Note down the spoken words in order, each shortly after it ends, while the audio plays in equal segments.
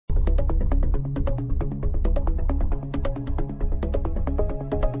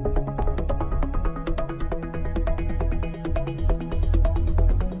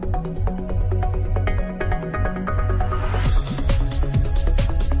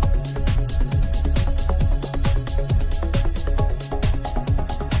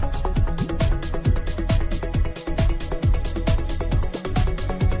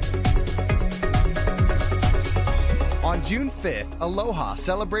June 5th, ALOHA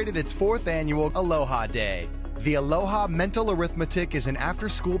celebrated its 4th annual ALOHA Day. The ALOHA Mental Arithmetic is an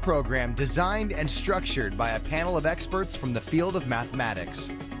after-school program designed and structured by a panel of experts from the field of mathematics.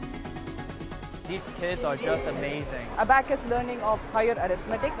 These kids are just amazing. Abacus learning of higher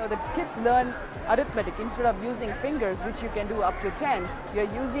arithmetic. Now the kids learn arithmetic instead of using fingers, which you can do up to 10.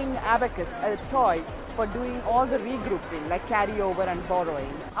 You're using abacus as a toy for doing all the regrouping, like carryover and borrowing.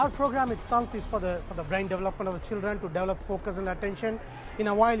 Our program itself is for the brain development of the children, to develop focus and attention. In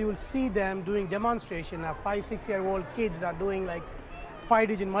a while you will see them doing demonstration. 5, 6-year-old kids are doing like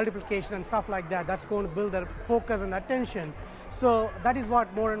 5-digit multiplication and stuff like that. That's going to build their focus and attention. So that is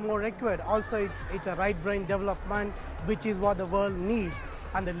what more and more required. Also it's a right brain development, which is what the world needs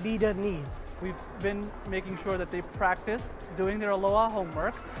and the leader needs. We've been making sure that they practice doing their ALOHA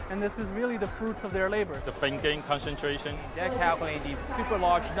homework, and this is really the fruits of their labor. The thinking, concentration. They're calculating these super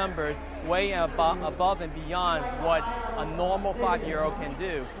large numbers way above and beyond what a normal 5-year-old can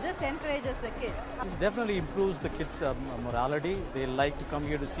do. This encourages the kids. This definitely improves the kids' morality. They like to come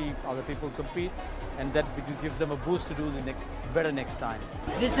here to see other people compete, and that gives them a boost to do better next time.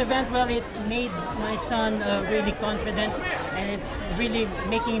 This event, well, it made my son really confident, and it's really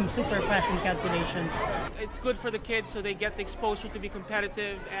making him super fast in calculations. It's good for the kids, so they get the exposure to be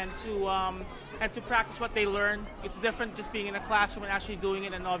competitive and to practice what they learn. It's different just being in a classroom and actually doing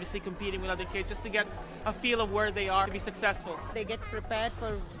it, and obviously competing with other kids, just to get a feel of where they are to be successful. They get prepared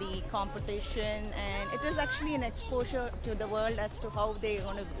for the competition, and it is actually an exposure to the world as to how they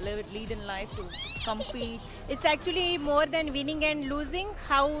want to lead in life, to compete. It's actually more than winning and losing,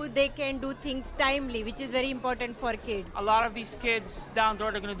 how they can do things timely, which is very important for kids. A lot of these kids down the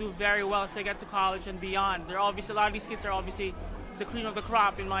road are going to do very well as they get to college and beyond. A lot of these kids are obviously the cream of the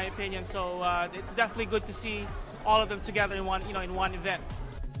crop, in my opinion. So it's definitely good to see all of them together in one event.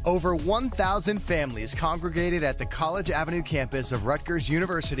 Over 1,000 families congregated at the College Avenue campus of Rutgers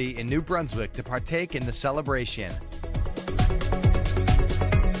University in New Brunswick to partake in the celebration.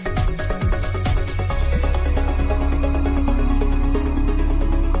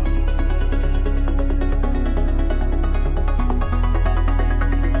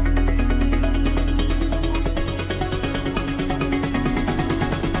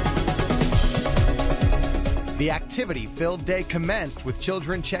 The activity-filled day commenced with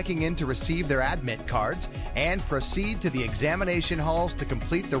children checking in to receive their admit cards and proceed to the examination halls to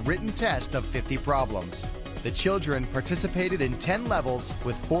complete the written test of 50 problems. The children participated in 10 levels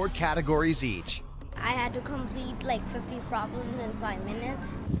with 4 categories each. I had to complete like 50 problems in 5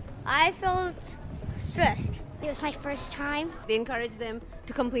 minutes. I felt stressed. It was my first time. They encourage them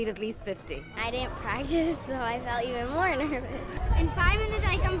to complete at least 50. I didn't practice, so I felt even more nervous. In 5 minutes,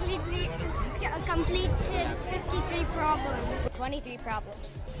 I completed 53 problems. 23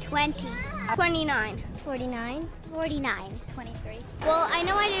 problems. 20. 29. 49. 49. 23. Well, I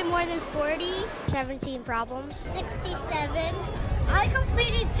know I did more than 40. 17 problems. 67. I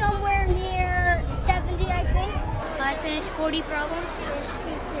completed somewhere near 70, I think. I finished 40 problems.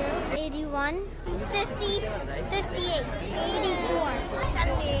 52. 81. 50. 58. 84.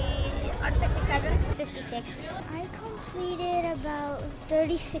 70. Or 67. 56. I completed about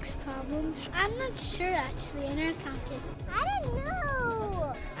 36 problems. I'm not sure actually, I never counted. I don't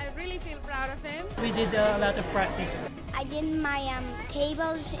know. I really feel proud of him. We did a lot of practice. I did my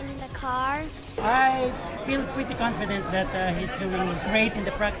tables in the car. I feel pretty confident that he's doing great in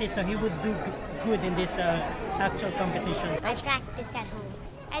the practice, so he would do good in this actual competition. I practiced at home.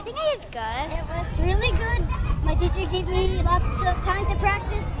 I think I did good. It was really good. My teacher gave me lots of time to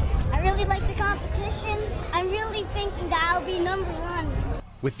practice. I really like the competition. I'm really thinking that I'll be #1.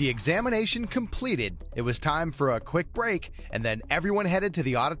 With the examination completed, it was time for a quick break, and then everyone headed to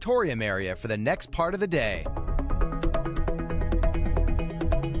the auditorium area for the next part of the day.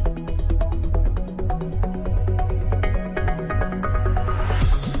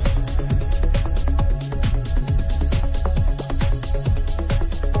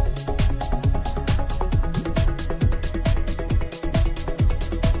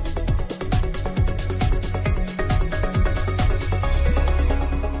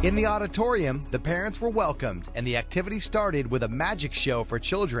 In the auditorium, the parents were welcomed, and the activity started with a magic show for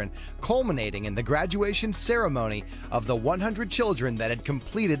children, culminating in the graduation ceremony of the 100 children that had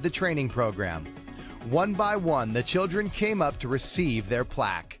completed the training program. One by one, the children came up to receive their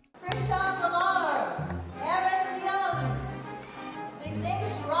plaque.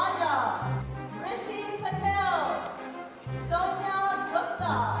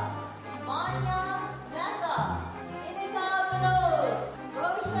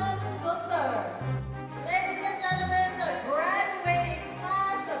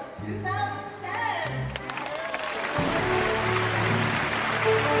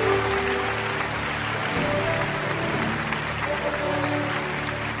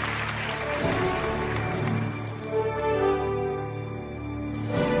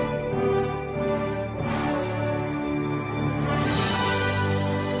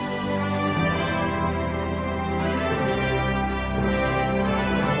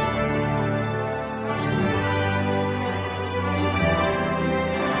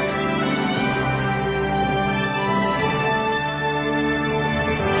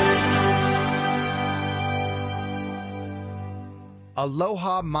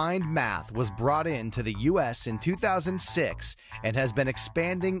 ALOHA Mind Math was brought into the U.S. in 2006 and has been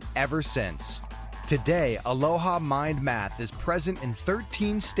expanding ever since. Today, ALOHA Mind Math is present in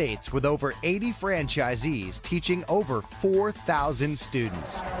 13 states with over 80 franchisees teaching over 4,000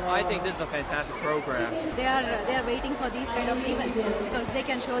 students. I think this is a fantastic program. They are waiting for these kind of events because they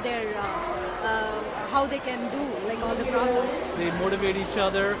can show their how they can do like all the problems. They motivate each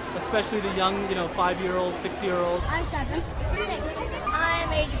other, especially the young, 5-year-old, 6-year-old. I'm 7. 6.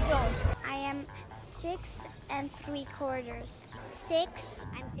 I'm 8 years old. I am 6 3/4. 6.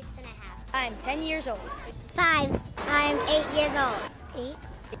 I'm 6 1/2. I'm 10 years old. 5. I'm 8 years old.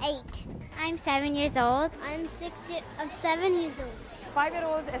 8. I'm 7 years old. I'm 7 years old.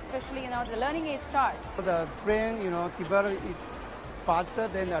 5-year-olds especially, the learning age starts. The brain, develop it faster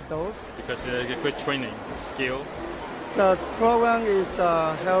than adults. Because they get good training, skill. The program is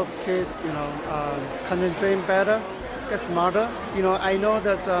help kids, concentrate better, get smarter. I know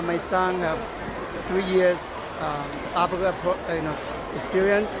that my son have 3 years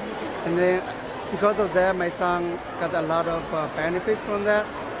experience, and then because of that, my son got a lot of benefits from that.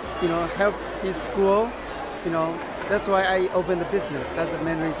 Help his school. That's why I opened the business. That's the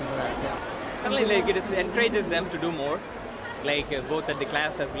main reason for that. Yeah. Certainly, it encourages them to do more, both at the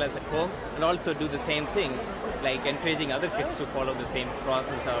class as well as at home, and also do the same thing, like encouraging other kids to follow the same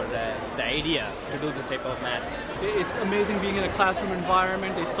process or the idea to do this type of math. It's amazing being in a classroom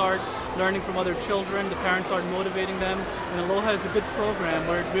environment. They start learning from other children. The parents start motivating them. And ALOHA is a good program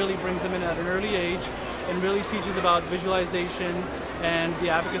where it really brings them in at an early age and really teaches about visualization and the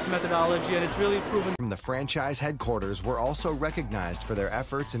abacus methodology, and it's really proven. From the franchise headquarters were also recognized for their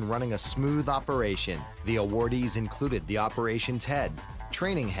efforts in running a smooth operation. The awardees included the operations head,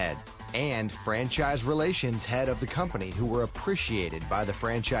 training head, and franchise relations head of the company, who were appreciated by the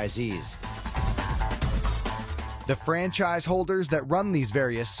franchisees. The franchise holders that run these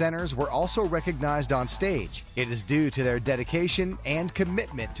various centers were also recognized on stage. It is due to their dedication and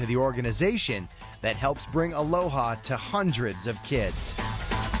commitment to the organization that helps bring ALOHA to hundreds of kids.